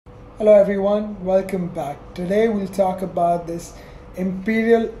Hello everyone, welcome back. Today we'll talk about this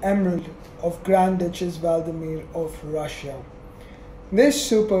Imperial Emerald of Grand Duchess Vladimir of Russia. This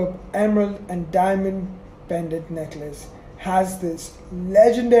superb emerald and diamond pendant necklace has this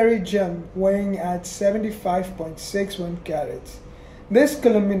legendary gem weighing at 75.61 carats. This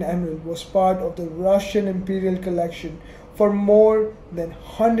Colombian emerald was part of the Russian Imperial collection for more than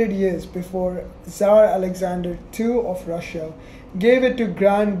 100 years before Tsar Alexander II of Russia gave it to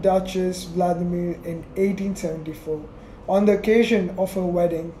Grand Duchess Vladimir in 1874 on the occasion of her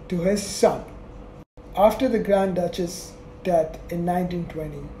wedding to his son. After the Grand Duchess' death in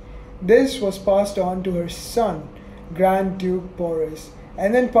 1920, this was passed on to her son, Grand Duke Boris,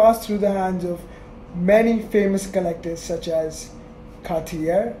 and then passed through the hands of many famous collectors such as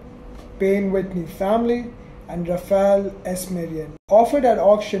Cartier, Payne Whitney family, and Raphael Esmerian. Offered at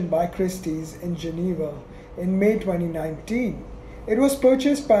auction by Christie's in Geneva in May 2019, it was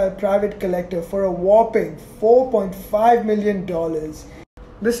purchased by a private collector for a whopping $4.5 million.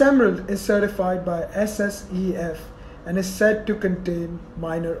 This emerald is certified by SSEF and is said to contain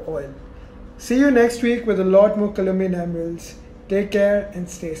minor oil. See you next week with a lot more Colombian emeralds. Take care and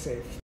stay safe.